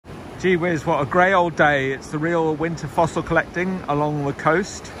Gee whiz, what a grey old day. It's the real winter fossil collecting along the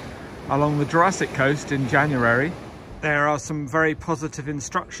coast, along the Jurassic coast in January. There are some very positive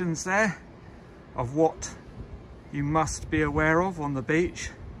instructions there of what you must be aware of on the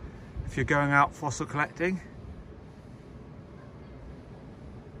beach if you're going out fossil collecting.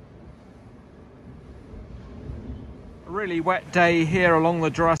 A really wet day here along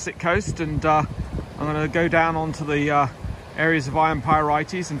the Jurassic coast, and I'm going to go down onto the areas of iron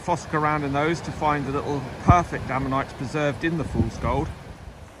pyrites and fossick around in those to find the little perfect ammonites preserved in the fool's gold.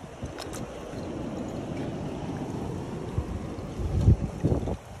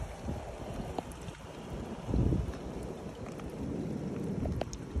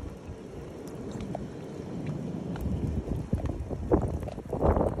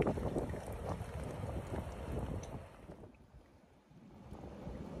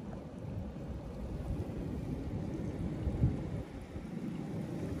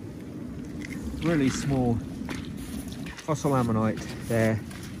 Really small fossil ammonite there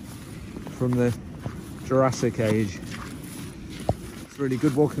from the Jurassic age. It's really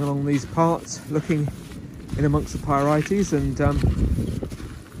good walking along these parts, looking in amongst the pyrites. And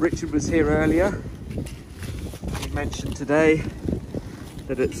Richard was here earlier. He mentioned today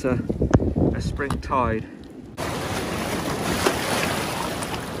that it's a spring tide.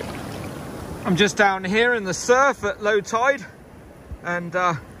 I'm just down here in the surf at low tide, and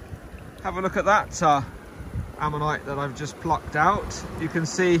have a look at that ammonite that I've just plucked out. You can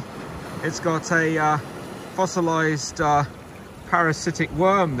see it's got a fossilized parasitic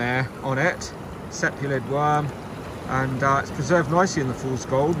worm there on it, sepulid worm, and it's preserved nicely in the fool's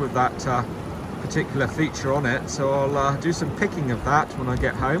gold with that particular feature on it. So I'll do some picking of that when I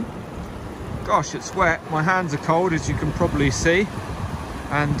get home. Gosh, it's wet. My hands are cold, as you can probably see,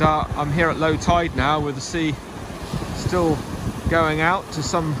 and I'm here at low tide now with the sea still going out to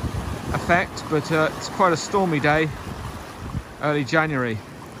some effect, but it's quite a stormy day, early January.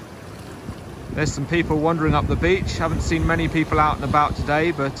 There's some people wandering up the beach. Haven't seen many people out and about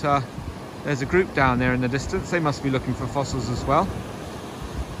today, but there's a group down there in the distance. They must be looking for fossils as well.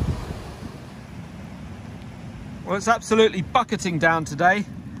 Well, it's absolutely bucketing down today.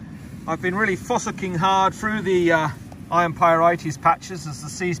 I've been really fossicking hard through the iron pyrites patches as the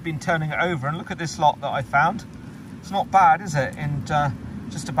sea's been turning it over, and look at this lot that I found. It's not bad, is it? And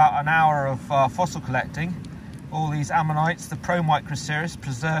just about an hour of fossil collecting. All these ammonites, the Promicroceras,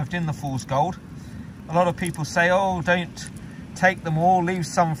 preserved in the fool's gold. A lot of people say, oh, don't take them all, leave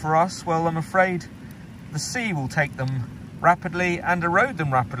some for us. Well, I'm afraid the sea will take them rapidly and erode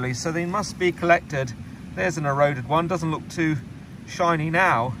them rapidly, so they must be collected. There's an eroded one, doesn't look too shiny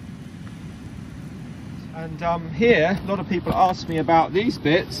now. And here, a lot of people ask me about these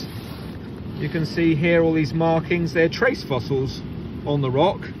bits. You can see here all these markings. They're trace fossils on the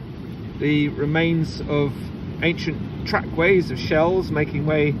rock, the remains of ancient trackways of shells making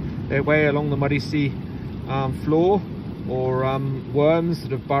their way along the muddy sea floor, or worms that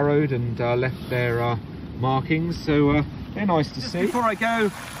have burrowed and left their markings. So they're nice to see. Before I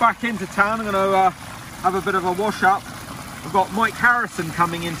go back into town, I'm going to have a bit of a wash up. I've got Mike Harrison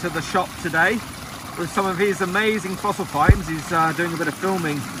coming into the shop today with some of his amazing fossil finds. He's doing a bit of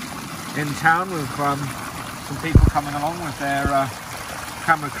filming in town with some people coming along with their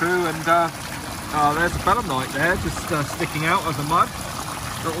camera crew, and there's a belemnite there just sticking out of the mud,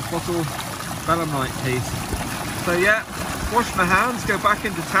 little fossil belemnite piece. So yeah, wash my hands, go back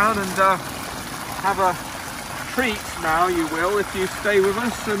into town, and have a treat now, you will, if you stay with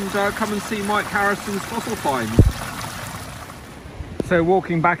us and come and see Mike Harrison's fossil finds. So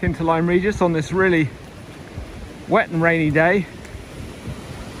walking back into Lyme Regis on this really wet and rainy day.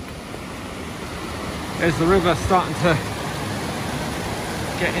 There's the river starting to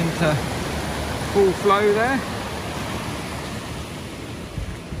get into full flow there.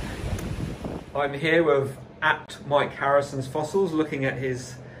 I'm here with Mike Harrison's fossils, looking at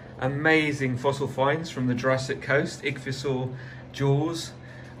his amazing fossil finds from the Jurassic coast. Ichthyosaur jaws,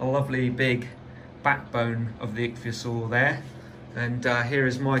 a lovely big backbone of the ichthyosaur there. And here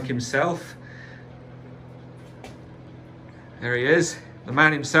is Mike himself. There he is, the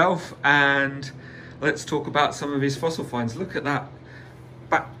man himself. And let's talk about some of his fossil finds. Look at that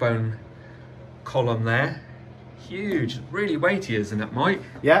backbone column there. Huge, really weighty, isn't it, Mike?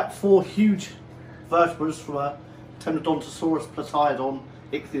 Yeah, 4 huge vertebrates from a Temnodontosaurus platydon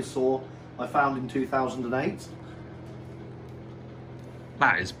ichthyosaur I found in 2008.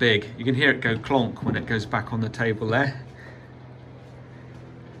 That is big. You can hear it go clonk when it goes back on the table there.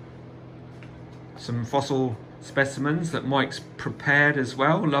 Some fossil specimens that Mike's prepared as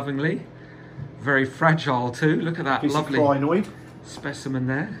well, lovingly. Very fragile too. Look at that lovely crinoid specimen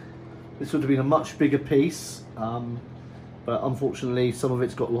there. This would have been a much bigger piece, but unfortunately some of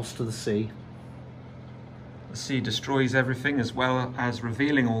it's got lost to the sea. The sea destroys everything as well as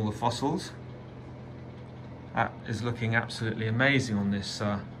revealing all the fossils. That is looking absolutely amazing on this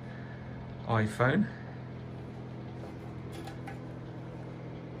iPhone.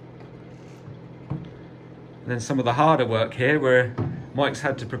 And then some of the harder work here where Mike's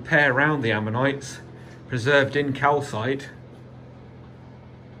had to prepare around the ammonites, preserved in calcite.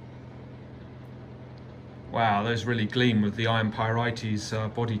 Wow, those really gleam with the iron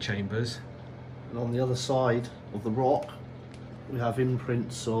pyrites body chambers. And on the other side of the rock, we have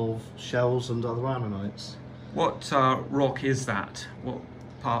imprints of shells and other ammonites. What rock is that? What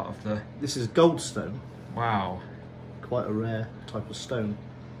part of the... This is goldstone. Wow. Quite a rare type of stone.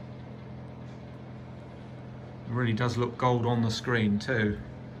 It really does look gold on the screen too.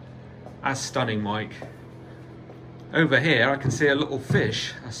 That's stunning, Mike. Over here I can see a little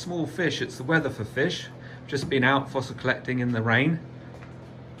fish, a small fish. It's the weather for fish. Just been out fossil collecting in the rain.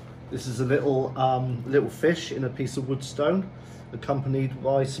 This is a little little fish in a piece of wood stone, accompanied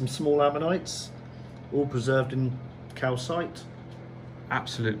by some small ammonites, all preserved in calcite.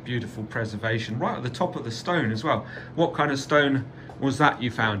 Absolute beautiful preservation, right at the top of the stone as well. What kind of stone was that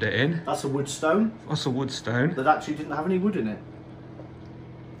you found it in? That's a wood stone. That's a wood stone. That actually didn't have any wood in it.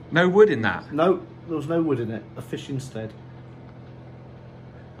 No wood in that? No, there was no wood in it, a fish instead.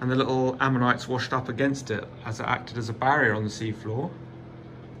 And the little ammonites washed up against it as it acted as a barrier on the seafloor.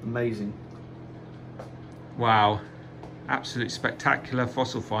 Amazing. Wow, absolutely spectacular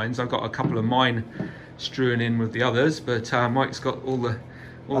fossil finds. I've got a couple of mine strewn in with the others, but Mike's got all the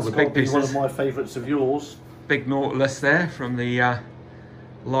big pieces. One of my favourites of yours. Big nautilus there from the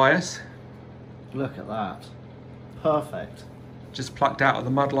Lias. Look at that. Perfect. Just plucked out of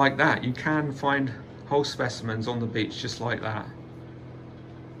the mud like that. You can find whole specimens on the beach just like that.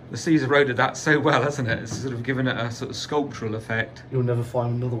 The sea's eroded that so well, hasn't it? It's sort of given it a sort of sculptural effect. You'll never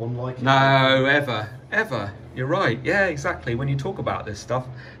find another one like it. No, ever. You're right. Yeah, exactly. When you talk about this stuff,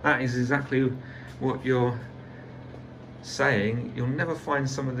 that is exactly what you're saying. You'll never find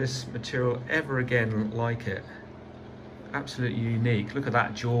some of this material ever again like it. Absolutely unique. Look at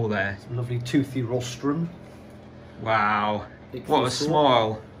that jaw there. Some lovely toothy rostrum. Wow. What a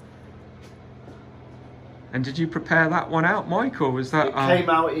smile. And did you prepare that one out, Mike, or was that... It came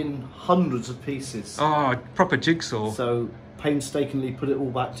out in hundreds of pieces. Oh, proper jigsaw. So, painstakingly put it all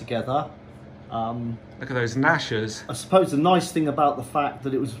back together. Look at those gnashers. I suppose the nice thing about the fact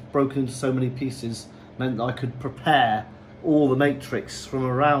that it was broken into so many pieces meant that I could prepare all the matrix from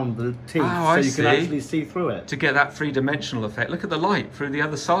around the teeth, so you can actually see through it. To get that three-dimensional effect. Look at the light through the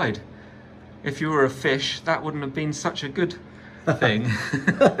other side. If you were a fish, that wouldn't have been such a good thing.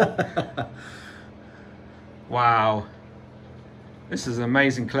 Wow, this is an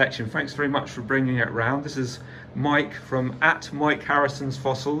amazing collection. Thanks very much for bringing it around. This is Mike from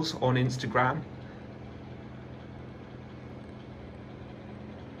 @MikeHarrisonsFossils on Instagram.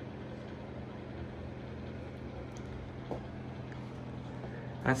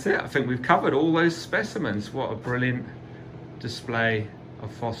 That's it. I think we've covered all those specimens. What a brilliant display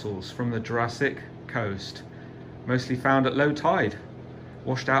of fossils from the Jurassic coast, mostly found at low tide,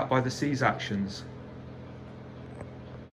 washed out by the sea's actions.